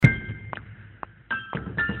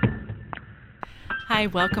Hi,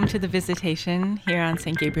 welcome to the Visitation here on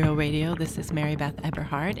St. Gabriel Radio. This is Mary Beth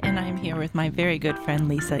Eberhard, and I'm here with my very good friend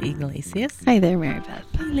Lisa Iglesias. Hi there, Mary Beth.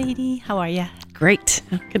 Hi, lady. How are you? Great.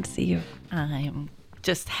 Good to see you. I'm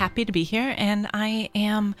just happy to be here, and I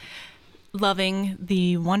am loving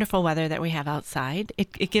the wonderful weather that we have outside.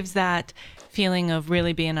 It gives that feeling of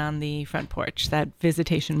really being on the front porch, that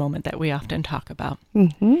visitation moment that we often talk about.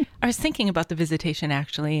 Mm-hmm. I was thinking about the visitation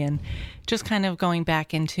actually, and just kind of going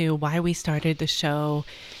back into why we started the show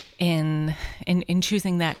in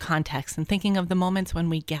choosing that context and thinking of the moments when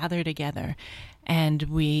we gather together and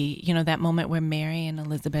we, that moment where Mary and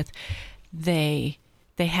Elizabeth, they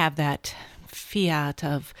have that fiat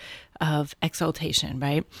of exaltation,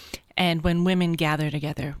 right? And when women gather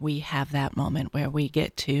together, we have that moment where we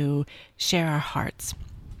get to share our hearts.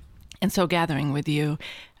 And so gathering with you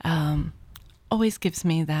always gives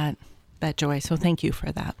me that joy. So thank you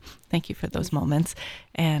for that. Thank you for those moments.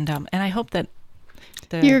 And I hope that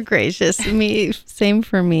You're gracious. Same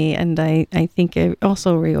for me. And I think it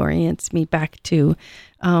also reorients me back to,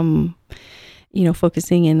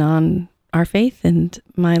 focusing in on our faith and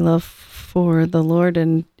my love for the Lord.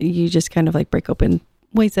 And you just kind of like break open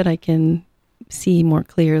ways that I can see more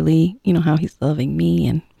clearly, how he's loving me.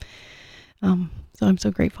 And so I'm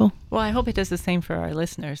so grateful. Well, I hope it does the same for our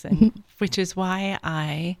listeners, and which is why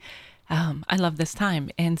I love this time.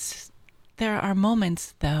 And there are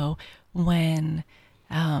moments, though, when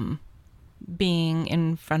being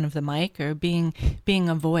in front of the mic or being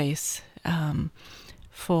a voice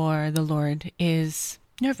for the Lord is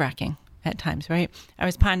nerve-wracking at times, right? I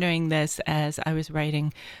was pondering this as I was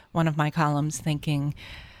writing one of my columns, thinking,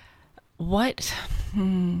 what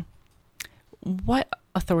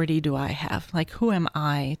authority do I have? Like, who am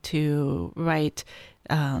I to write,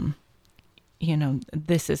 this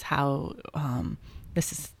is how,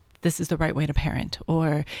 this is the right way to parent,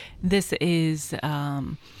 or this is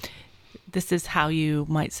how you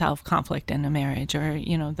might solve conflict in a marriage, or,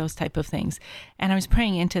 those type of things. And I was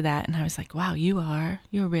praying into that, and I was like, wow, you're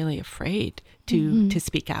really afraid to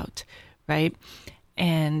speak out, right?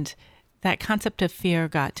 And that concept of fear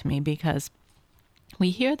got to me because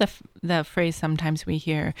we hear the phrase, sometimes we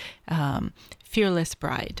hear fearless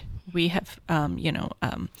bride. We have,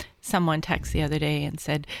 someone texted the other day and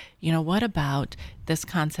said, what about this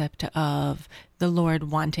concept of the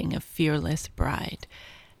Lord wanting a fearless bride?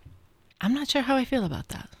 I'm not sure how I feel about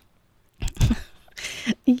that.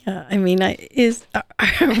 Yeah, I mean, are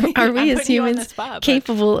we as humans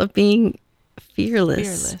capable of being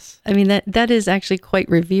fearless? I mean, that is actually quite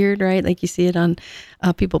revered, right? Like you see it on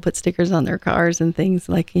people put stickers on their cars and things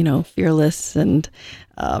like, fearless, and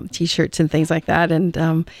T-shirts and things like that.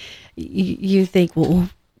 And you think,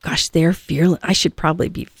 well, gosh, they're fearless. I should probably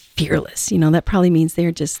be fearless. That probably means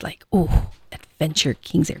they're just like, adventure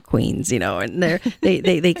kings or queens, and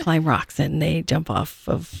they climb rocks and they jump off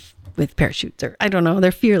with parachutes, or I don't know,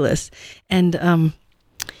 they're fearless. And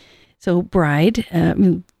so bride,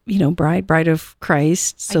 bride of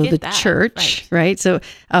Christ, so the church, right? So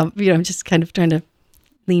I'm just kind of trying to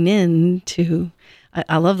lean in to,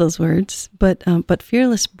 I love those words, but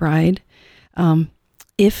fearless bride.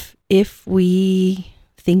 If we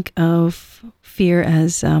think of fear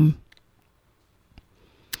as a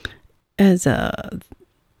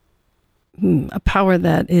power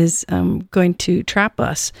that is going to trap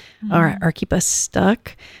us, or keep us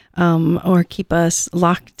stuck, or keep us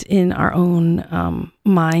locked in our own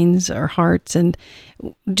minds or hearts. And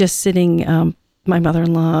just sitting, my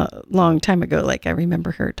mother-in-law a long time ago, like I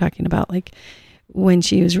remember her talking about, like when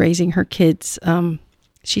she was raising her kids,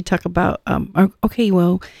 she'd talk about, okay,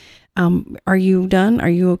 well, are you done? Are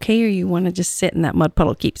you okay? Or you want to just sit in that mud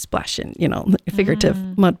puddle, keep splashing,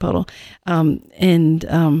 figurative mud puddle.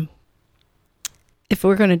 If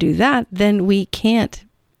we're going to do that, then we can't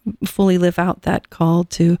fully live out that call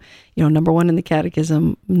to, number one in the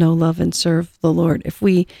catechism, know, love, and serve the Lord. If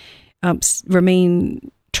we remain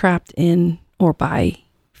trapped in or by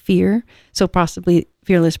fear, so possibly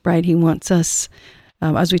fearless bride, he wants us,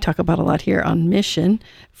 as we talk about a lot here, on mission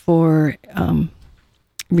for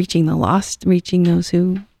reaching the lost, reaching those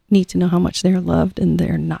who need to know how much they're loved and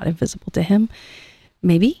they're not invisible to him.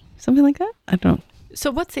 Maybe something like that. I don't know.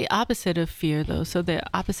 So what's the opposite of fear, though? So the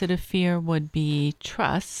opposite of fear would be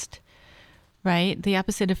trust, right? The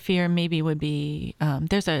opposite of fear maybe would be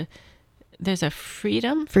there's a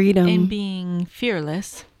freedom in being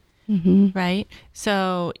fearless, right?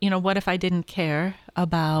 So what if I didn't care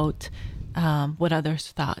about what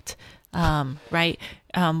others thought? right?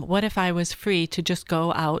 What if I was free to just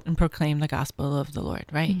go out and proclaim the gospel of the Lord,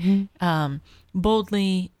 right?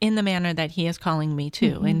 Boldly in the manner that he is calling me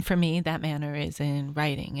to. And for me, that manner is in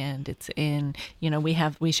writing, and it's in,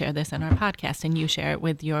 we share this in our podcast, and you share it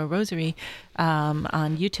with your rosary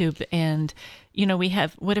on YouTube. And,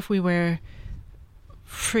 what if we were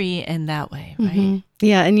free in that way, right?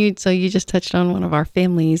 Yeah. And you just touched on one of our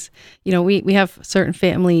families. We have certain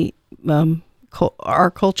family,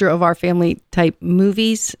 our culture of our family type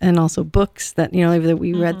movies and also books that, that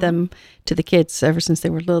we read them to the kids ever since they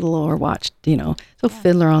were little, or watched,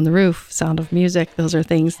 Fiddler on the Roof, Sound of Music. Those are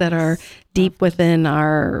things that are deep within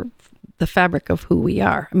the fabric of who we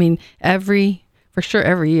are. I mean, every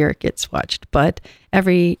year it gets watched, but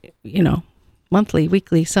every, monthly,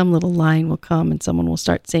 weekly, some little line will come and someone will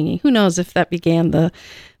start singing. Who knows if that began the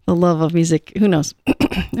love of music? Who knows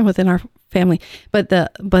within our family? But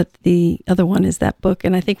the other one is that book,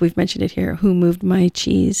 and I think we've mentioned it here. Who Moved My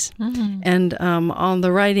Cheese? And on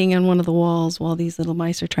the writing on one of the walls, while these little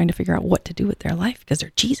mice are trying to figure out what to do with their life because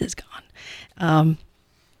their cheese is gone,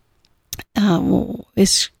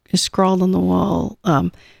 is scrawled on the wall.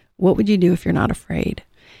 What would you do if you're not afraid?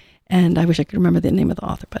 And I wish I could remember the name of the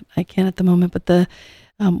author, but I can't at the moment. But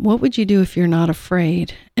what would you do if you're not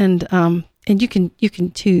afraid? And you can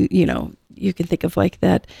too, you can think of like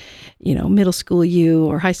that, middle school you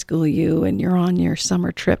or high school you, and you're on your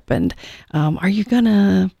summer trip, and are you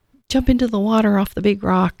gonna jump into the water off the big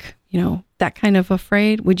rock? That kind of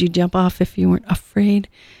afraid. Would you jump off if you weren't afraid?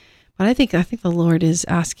 But I think the Lord is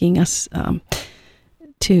asking us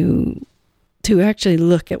to actually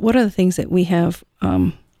look at what are the things that we have.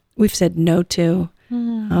 We've said no to,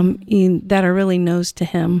 that are really no's to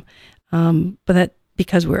him, but that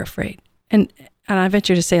because we're afraid. And I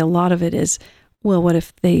venture to say a lot of it is, well, what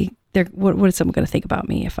if what is someone going to think about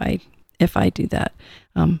me if I do that?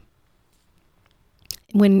 How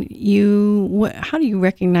do you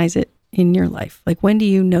recognize it in your life? Like, when do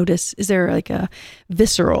you notice, is there like a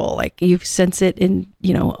visceral, like you sense it in,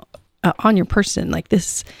 on your person, like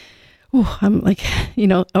this, I'm like,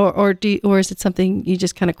 or is it something you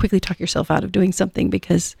just kind of quickly talk yourself out of doing something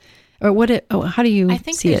because, how do you see it? I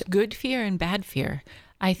think there's good fear and bad fear.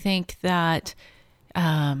 I think that,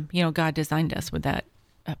 God designed us with that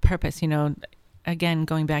purpose, again,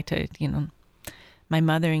 going back to, my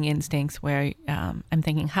mothering instincts where I'm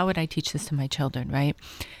thinking, how would I teach this to my children, right?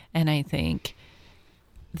 And I think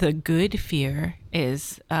the good fear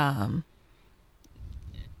is,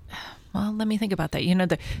 well, let me think about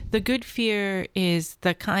that. The good fear is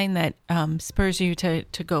the kind that spurs you to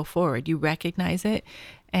go forward. You recognize it,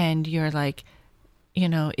 and you're like,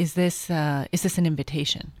 is this an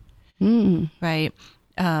invitation, right?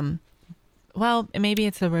 Well, maybe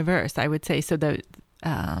it's the reverse. I would say so.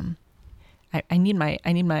 I need my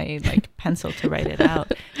like pencil to write it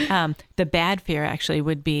out. The bad fear actually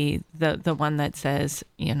would be the one that says,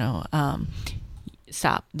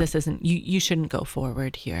 stop. This isn't. You shouldn't go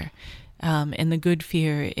forward here. And the good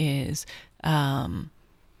fear is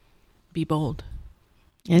be bold.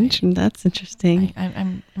 That's interesting.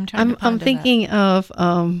 I'm trying. I'm thinking of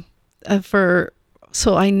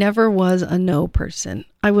so I never was a no person.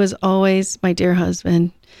 I was always, my dear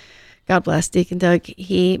husband, God bless Deacon Doug,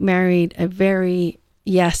 he married a very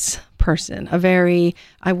yes person, I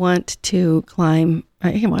want to climb.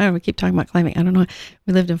 Why do we keep talking about climbing? I don't know.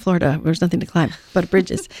 We lived in Florida. There's nothing to climb but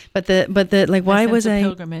bridges. But like, why was I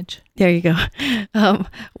pilgrimage? There you go.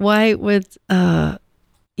 Why would yes.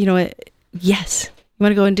 You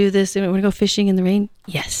want to go and do this? You want to go fishing in the rain?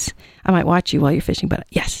 Yes. I might watch you while you're fishing, but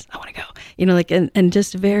yes, I want to go. And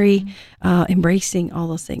just very embracing all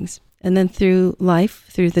those things. And then through life,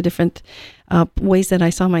 through the different ways that I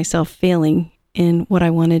saw myself failing in what I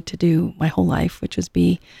wanted to do my whole life, which was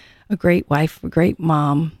be a great wife, a great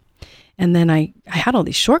mom. And then I had all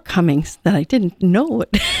these shortcomings that I didn't know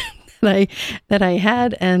that I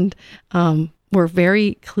had, and were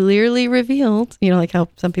very clearly revealed. Like how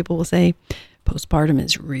some people will say, postpartum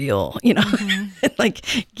is real,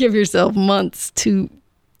 like give yourself months to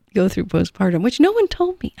go through postpartum, which no one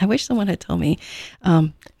told me. I wish someone had told me.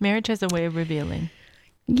 Marriage has a way of revealing.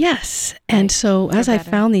 Yes. And so as I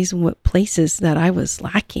found these places that I was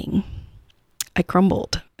lacking, I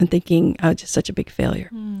crumbled and thinking I was just such a big failure.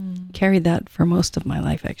 Carried that for most of my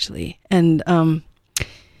life, actually. And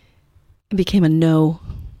became a no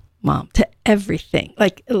mom to everything.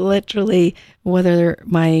 Like literally, whether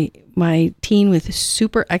my teen with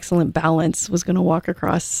super excellent balance was going to walk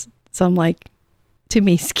across some, like, to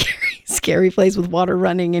me, scary place with water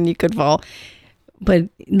running and you could fall. But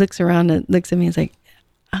looks around and looks at me and is like,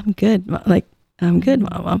 I'm good. Like, I'm good,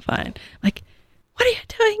 Mom. I'm fine. Like, what are you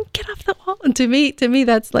doing? Get off the wall. And to me,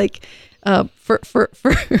 that's like, for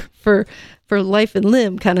life and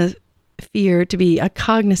limb kind of fear, to be a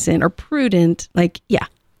cognizant or prudent, like, yeah,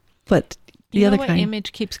 but the other kind.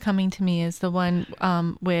 Image keeps coming to me is the one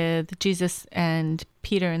with Jesus and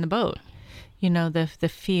Peter in the boat. The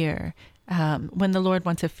fear. When the Lord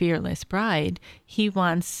wants a fearless bride, he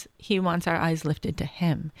wants our eyes lifted to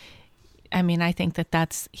him. I mean, I think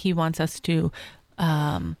he wants us to,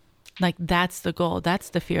 that's the goal. That's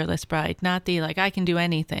the fearless bride, not the, I can do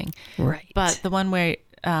anything. Right. But the one where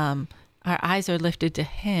our eyes are lifted to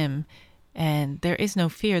him, and there is no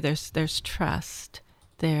fear. There's trust.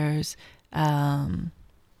 There's, when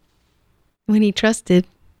he trusted,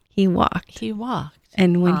 he walked. He walked.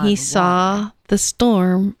 And when he saw the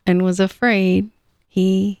storm and was afraid,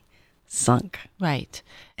 he sunk. Right.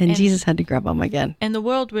 And Jesus had to grab him again. And the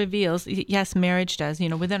world reveals, yes, marriage does,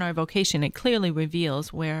 within our vocation, it clearly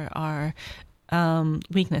reveals where our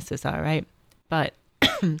weaknesses are, right? But,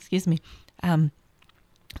 excuse me.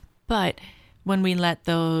 But when we let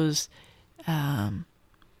those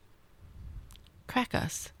crack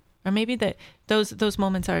us, or maybe those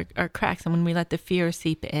moments are cracks, and when we let the fear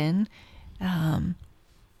seep in,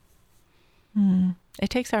 it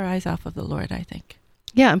takes our eyes off of the Lord, I think.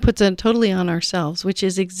 Yeah, and puts it totally on ourselves, which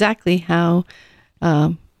is exactly how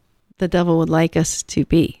the devil would like us to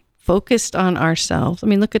be. Focused on ourselves. I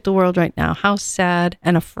mean, look at the world right now. How sad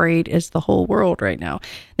and afraid is the whole world right now?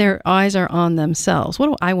 Their eyes are on themselves. What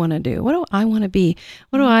do I want to do? What do I want to be?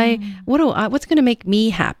 What's going to make me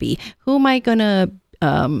happy? Who am I going to,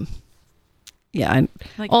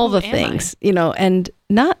 all the things, and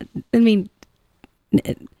not, I mean,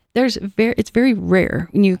 it's very rare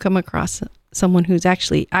when you come across someone who's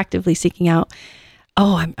actually actively seeking out,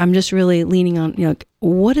 I'm just really leaning on,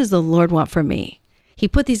 what does the Lord want from me? He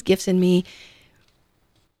put these gifts in me.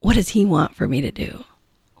 What does he want for me to do?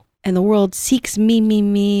 And the world seeks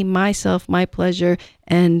me, myself, my pleasure.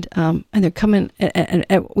 And they're coming,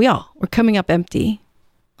 and we're coming up empty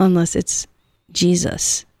unless it's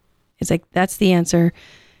Jesus. It's like, that's the answer,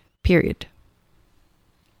 period.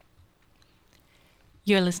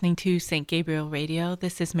 You're listening to St. Gabriel Radio.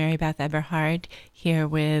 This is Mary Beth Eberhard here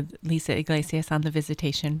with Lisa Iglesias on the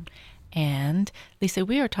Visitation. And Lisa,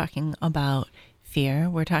 we are talking about fear.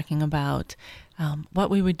 We're talking about what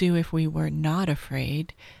we would do if we were not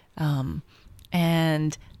afraid.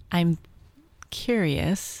 And I'm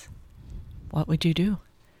curious, what would you do?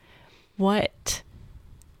 What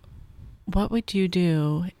would you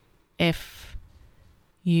do if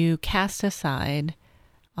you cast aside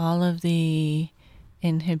all of the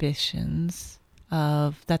inhibitions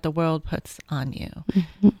that the world puts on you?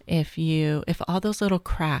 Mm-hmm. If all those little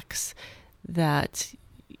cracks that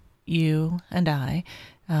you and I,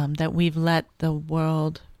 that we've let the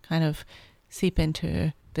world kind of seep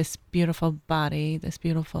into this beautiful body, this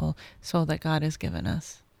beautiful soul that God has given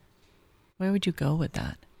us, where would you go with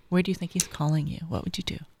that? Where do you think he's calling you? What would you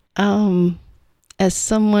do? As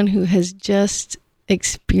someone who has just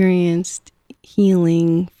experienced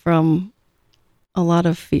healing from a lot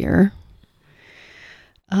of fear,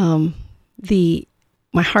 my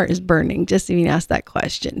heart is burning just to even ask that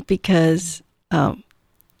question, because I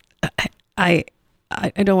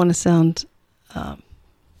don't want to sound I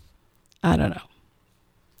don't know,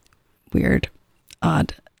 weird,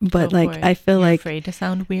 odd, but I feel You're like afraid to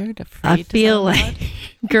sound weird. I feel like,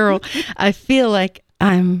 girl, I feel like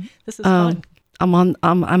I'm. This is fun.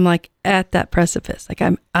 I'm like at that precipice. Like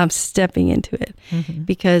I'm stepping into it, mm-hmm.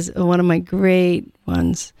 because one of my great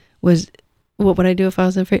ones was, what would I do if I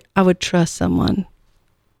was afraid? I would trust someone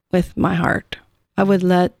with my heart. I would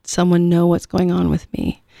let someone know what's going on with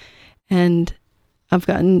me. And I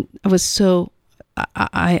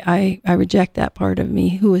reject that part of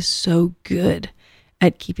me who is so good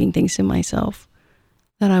at keeping things to myself,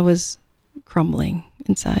 that I was crumbling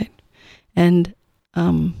inside. And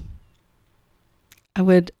I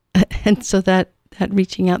would, and so that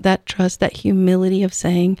reaching out, that trust, that humility of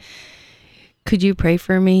saying, could you pray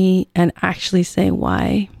for me, and actually say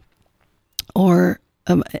why? Or,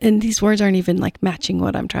 and these words aren't even like matching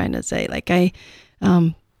what I'm trying to say. Like I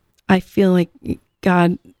feel like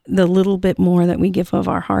God, the little bit more that we give of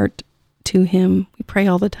our heart to him, we pray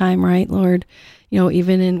all the time, right? Lord,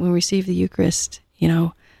 even when we receive the Eucharist,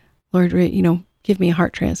 Lord, give me a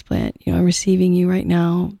heart transplant, I'm receiving you right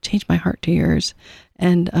now, change my heart to yours,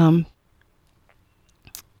 and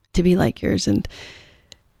to be like yours. And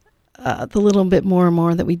the little bit more and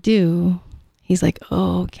more that we do, he's like,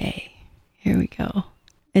 oh, okay, here we go.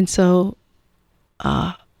 And so,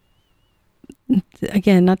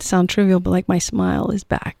 again, not to sound trivial, but like my smile is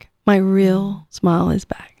back. My real smile is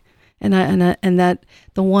back. and that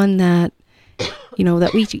the one that,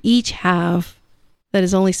 that we each have, that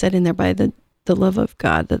is only set in there by the love of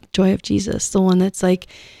God, the joy of Jesus, the one that's like,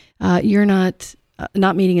 you're not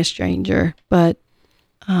meeting a stranger, but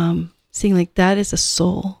seeing like that is a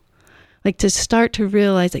soul, like to start to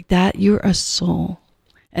realize like that you're a soul,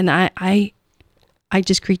 and I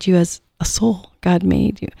just greet you as a soul. God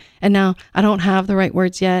made you. And now I don't have the right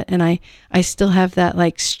words yet, and I still have that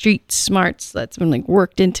like street smarts that's been like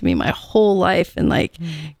worked into me my whole life, and like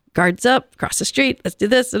guards up, across the street, let's do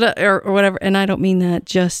this or whatever. And I don't mean that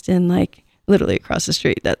just in like literally across the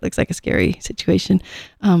street. That looks like a scary situation.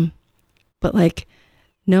 But like,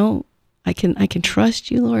 no, I can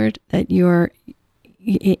trust you, Lord, that you're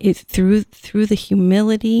through the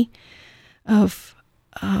humility of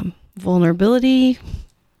vulnerability,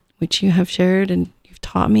 which you have shared and you've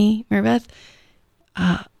taught me, Maribeth.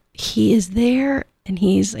 He is there, and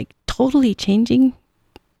he's like totally changing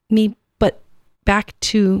me, but back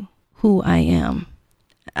to who I am.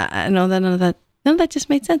 I know that none of that just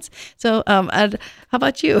made sense. So, how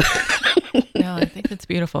about you? No, I think that's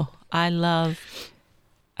beautiful. I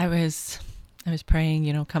was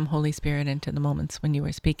praying, come Holy Spirit into the moments when you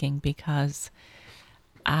were speaking, because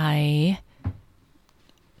I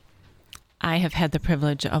have had the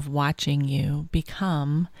privilege of watching you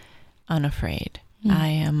become unafraid. I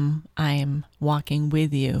am walking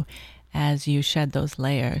with you as you shed those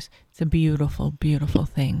layers. It's a beautiful, beautiful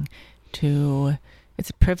thing it's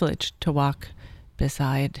a privilege to walk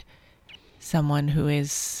beside someone who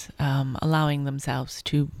is allowing themselves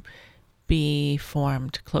to be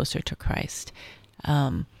formed closer to Christ.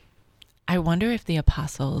 I wonder if the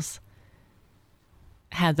apostles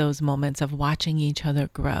had those moments of watching each other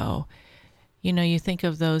grow. You think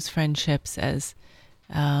of those friendships as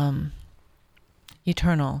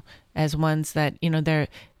eternal, as ones that,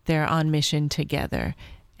 they're on mission together,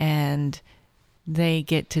 and they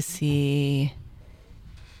get to see,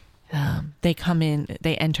 they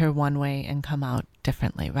enter one way and come out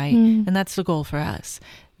differently, right? And that's the goal for us,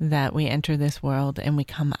 that we enter this world and we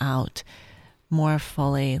come out more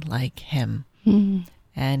fully like him.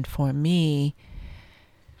 And for me,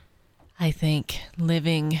 I think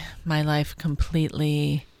living my life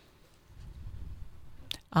completely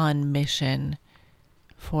on mission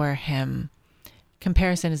for him,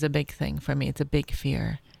 comparison is a big thing for me. It's a big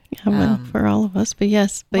fear. Yeah, for all of us, but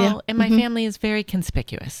yes. But well, and my family is very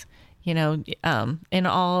conspicuous, in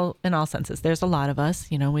all senses. There's a lot of us,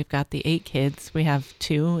 we've got the 8 kids. We have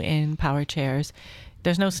 2 in power chairs.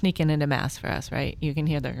 There's no sneaking into mass for us, right? You can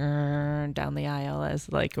hear the down the aisle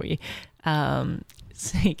as like we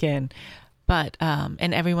sneak in. But,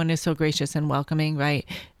 and everyone is so gracious and welcoming, right?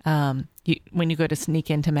 When you go to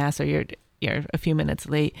sneak into mass, or you're a few minutes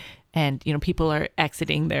late, and, people are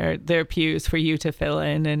exiting their pews for you to fill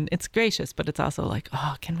in, and it's gracious, but it's also like,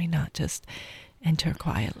 oh, can we not just enter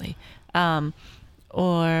quietly?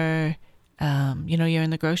 Or you're in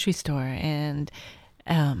the grocery store, and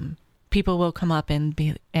people will come up and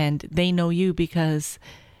they know you because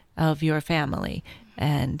of your family.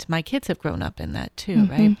 And my kids have grown up in that too,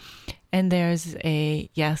 right? And there's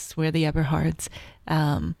we're the Eberhards,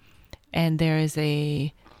 and there is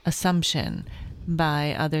a assumption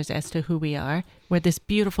by others as to who we are. We're this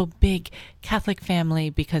beautiful, big Catholic family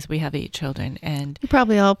because we have 8 children, and you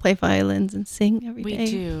probably all play violins and sing every day. We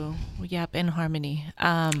do, yep, in harmony.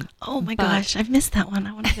 Oh my gosh, I've missed that one.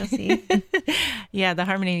 I want to go see. Yeah, the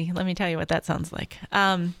harmony. Let me tell you what that sounds like.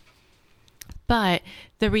 But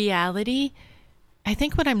the reality, I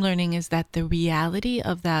think what I'm learning is that the reality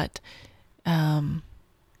of that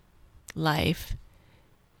life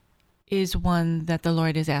is one that the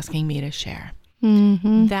Lord is asking me to share.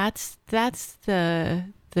 That's the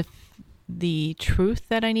truth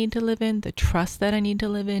that I need to live in, the trust that I need to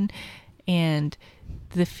live in, and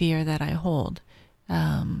the fear that I hold,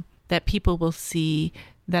 that people will see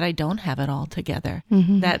that I don't have it all together,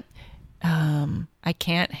 that I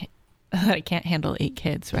can't handle 8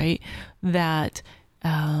 kids, right? That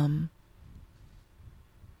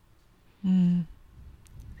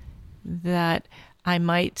that I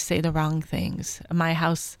might say the wrong things. My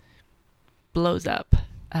house blows up.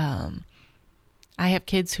 I have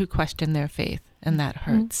kids who question their faith, and that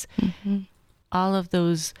hurts. All of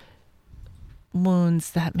those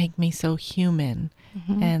wounds that make me so human,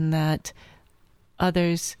 and that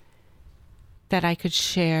others that I could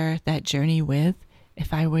share that journey with,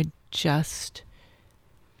 if I would just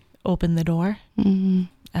open the door, and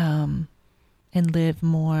live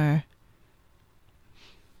more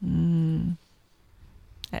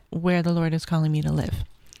where the Lord is calling me to live.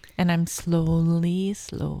 And I'm slowly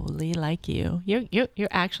like you. You're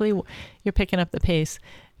actually, you're picking up the pace.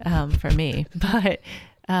 for me. But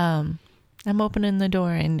I'm opening the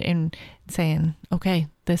door and saying, okay,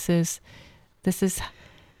 this is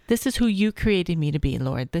who you created me to be,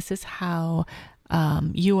 Lord. This is how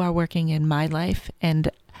you are working in my life.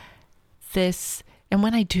 And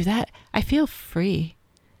when I do that, I feel free.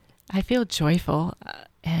 I feel joyful,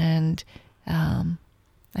 and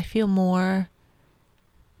I feel more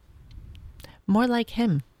like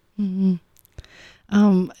him.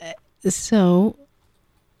 Mm-hmm. So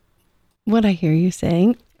what I hear you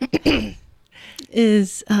saying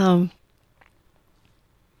is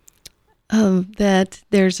that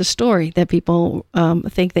there's a story that people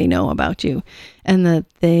think they know about you, and that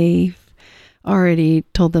they've already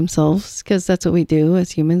told themselves, because that's what we do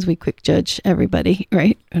as humans. We quick judge everybody,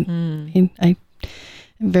 right? And I'm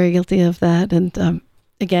very guilty of that. And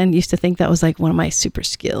again, used to think that was like one of my super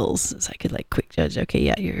skills, is I could like quick judge. Okay,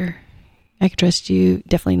 yeah, I can trust you,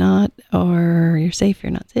 definitely not, or you're safe,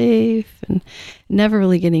 you're not safe, and never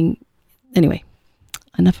really getting. Anyway,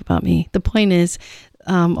 enough about me. The point is,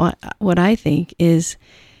 what I think is,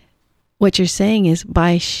 what you're saying is,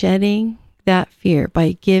 by shedding that fear,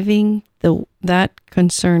 by giving that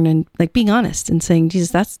concern, and like being honest and saying,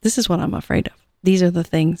 Jesus, this is what I'm afraid of. These are the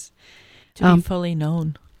things. To be fully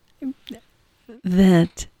known.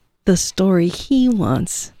 That the story he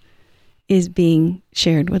wants is being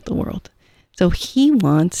shared with the world. So he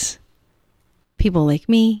wants people like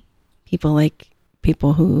me,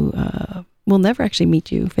 people who will never actually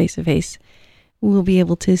meet you face to face, will be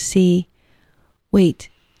able to see, wait,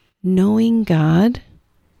 knowing God,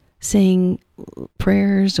 saying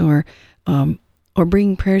prayers, or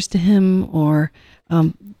bringing prayers to him, or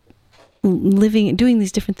doing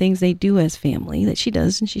these different things they do as family that she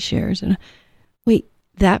does and she shares. And wait,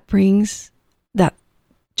 that brings that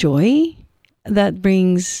joy, that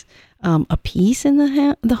brings a peace in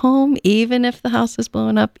the home, even if the house is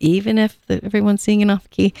blowing up, even if everyone's singing off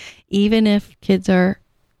key, even if kids are,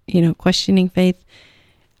 questioning faith.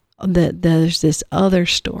 That there's this other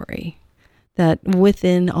story that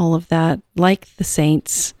within all of that, like the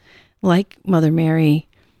saints, like Mother Mary,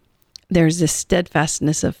 there's this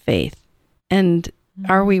steadfastness of faith. And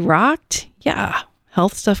are we rocked? Yeah.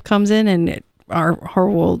 Health stuff comes in and our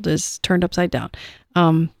world is turned upside down.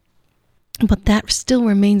 But that still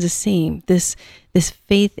remains the same, this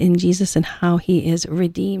faith in Jesus and how he is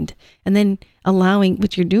redeemed. And then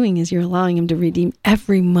what you're doing is you're allowing him to redeem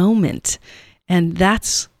every moment. And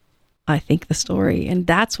that's, I think, the story. And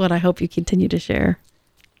that's what I hope you continue to share.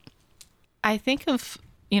 I think of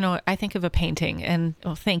a painting, and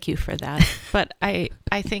thank you for that. But I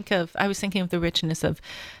was thinking of the richness of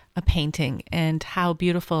a painting and how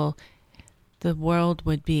beautiful the world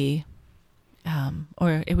would be,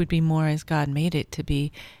 or it would be more as God made it to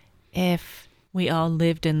be, if we all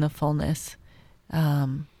lived in the fullness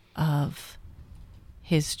of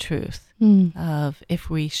his truth, of if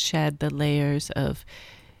we shed the layers of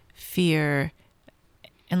fear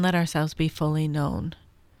and let ourselves be fully known,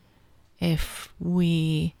 if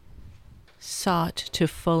we sought to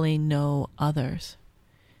fully know others.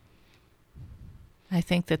 I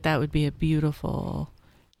think that would be a beautiful,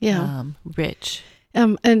 rich.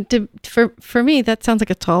 And for me, that sounds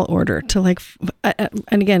like a tall order to like,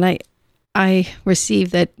 and again, I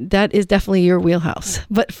receive that is definitely your wheelhouse.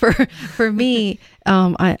 But for me,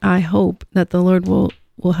 I hope that the Lord will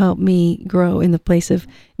help me grow in the place of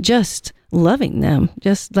just loving them,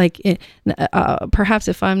 just like perhaps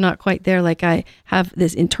if I'm not quite there, like I have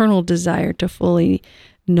this internal desire to fully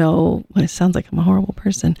know. Well, it sounds like I'm a horrible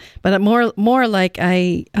person, but I'm more like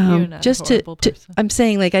I just to I'm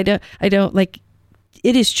saying like I don't like.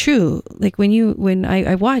 It is true. Like when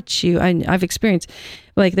I watch you, I've experienced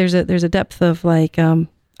like there's a depth of like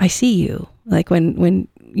I see you. Like when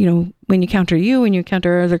you encounter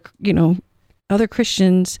other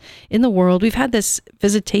Christians in the world. We've had this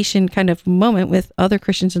visitation kind of moment with other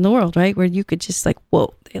Christians in the world, right? Where you could just like,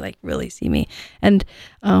 whoa, they like really see me. And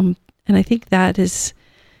I think that is,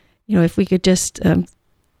 if we could just, in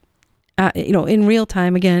real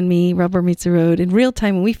time, again, rubber meets the road, in real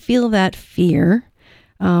time, when we feel that fear,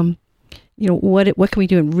 what can we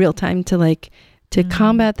do in real time to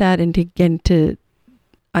combat that and to get to,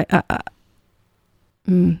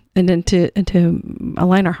 and then to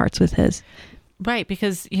align our hearts with his. Right,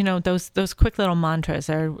 because those quick little mantras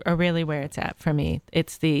are really where it's at for me.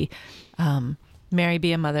 It's the Mary,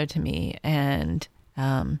 be a mother to me, and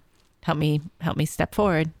help me step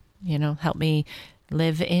forward. Help me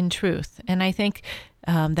live in truth. And I think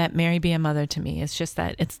that Mary, be a mother to me is just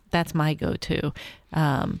that's my go-to.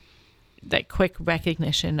 that quick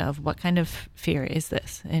recognition of what kind of fear is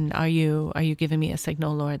this, and are you giving me a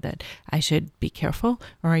signal, Lord, that I should be careful,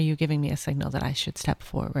 or are you giving me a signal that I should step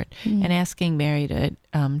forward? And asking Mary to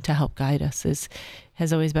help guide us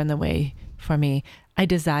has always been the way for me. I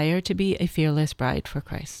desire to be a fearless bride for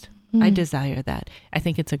Christ. I desire that. I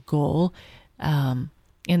think it's a goal. And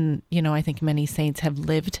I think many saints have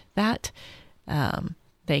lived that.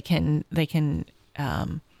 They can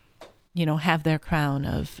have their crown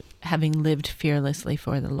of having lived fearlessly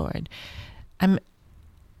for the Lord. I'm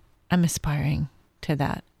aspiring to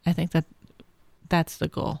that. I think that's the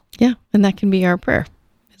goal. Yeah, and that can be our prayer.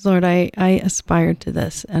 Lord, I aspire to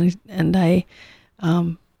this, and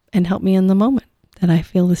help me in the moment that I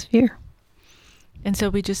feel this fear. And so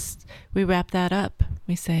we wrap that up.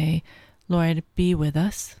 We say, Lord, be with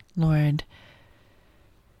us. Lord,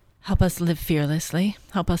 help us live fearlessly.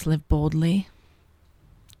 Help us live boldly.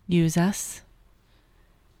 Use us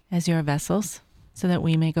as your vessels so that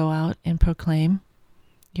we may go out and proclaim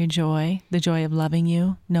your joy, the joy of loving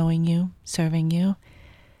you, knowing you, serving you,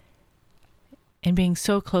 and being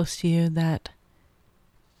so close to you that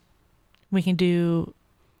we can do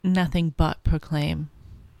nothing but proclaim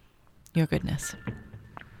your goodness.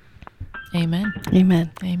 Amen.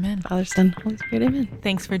 Amen. Amen. Father, Son, Holy Spirit, amen.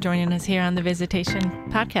 Thanks for joining us here on the Visitation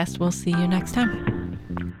Podcast. We'll see you next time.